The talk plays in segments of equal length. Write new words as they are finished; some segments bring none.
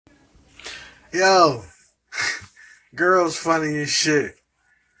Yo, girls funny as shit.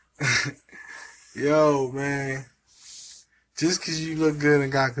 Yo, man. Just cause you look good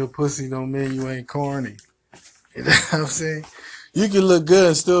and got good pussy don't mean you ain't corny. You know what I'm saying? You can look good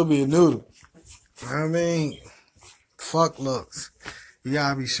and still be a noodle. You know what I mean? Fuck looks. You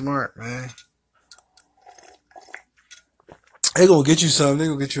gotta be smart, man. They gonna get you something. They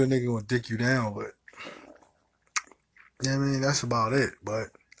gonna get you a nigga gonna dick you down, but you know what I mean? That's about it. But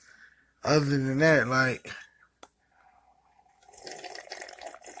other than that, like,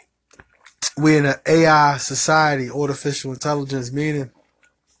 we're in an AI society, artificial intelligence, meaning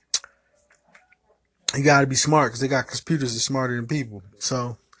you gotta be smart because they got computers that's smarter than people.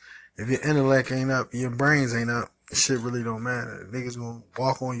 So if your intellect ain't up, your brains ain't up, shit really don't matter. Niggas gonna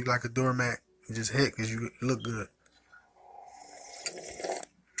walk on you like a doormat and just hit because you look good.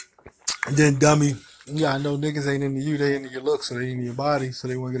 And then dummy, you gotta know niggas ain't into you, they into your looks, so they into your body, so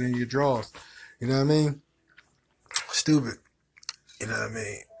they wanna get into your drawers. You know what I mean? Stupid. You know what I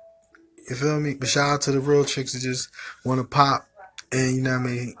mean? You feel me? But shout out to the real chicks that just wanna pop and you know what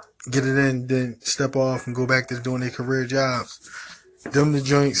I mean, get it in, then step off and go back to doing their career jobs. Them the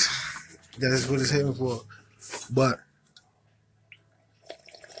joints, that is what it's hitting for. But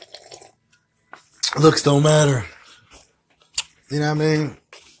looks don't matter. You know what I mean?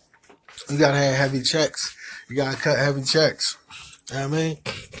 You gotta have heavy checks. You gotta cut heavy checks. You know what I mean?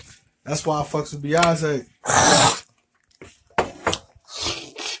 That's why I fucks with Beyonce.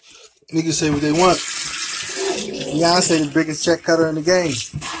 Niggas say what they want. Beyonce the biggest check cutter in the game.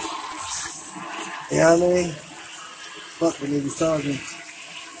 You know what I mean? Fuck the niggas talking.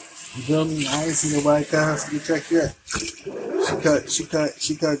 You feel me? I ain't seen nobody cut her some check yet.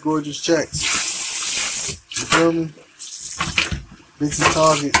 She cut gorgeous checks. You feel me? Bitches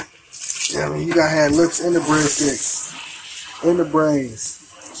talking. Yeah, I mean, you gotta have looks in the breadsticks, in the brains.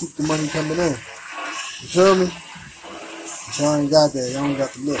 Keep the money coming in. You feel me? But y'all ain't got that. Y'all ain't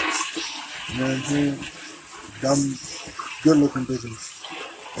got the looks. You know what I'm saying? Dumb, good looking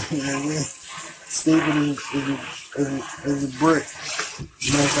bitches. You know what I mean? Stupid is a brick.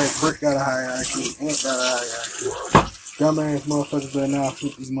 Matter of fact, brick got a high IQ. Ant got a high IQ. Dumb ass motherfuckers better not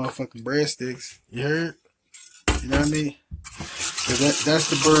flip these motherfucking breadsticks. You heard? You know what I mean? That's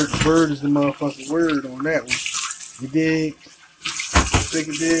the bird. The bird is the motherfucking word on that one. You dig? Take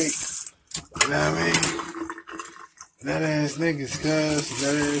a dig. You know what I mean? That ass niggas, cuz.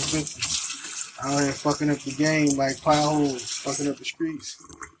 That ass bitches. Out here fucking up the game like potholes. Fucking up the streets.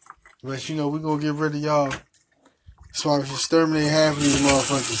 But you know, we gonna get rid of y'all. As far as exterminate half of these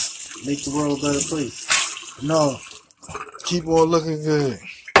motherfuckers. Make the world a better place. No. Keep on looking good.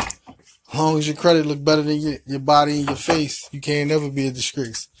 As long as your credit look better than your body and your face, you can't never be a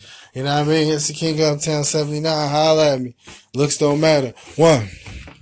disgrace. You know what I mean? It's the King Uptown 79. Holla at me. Looks don't matter. One.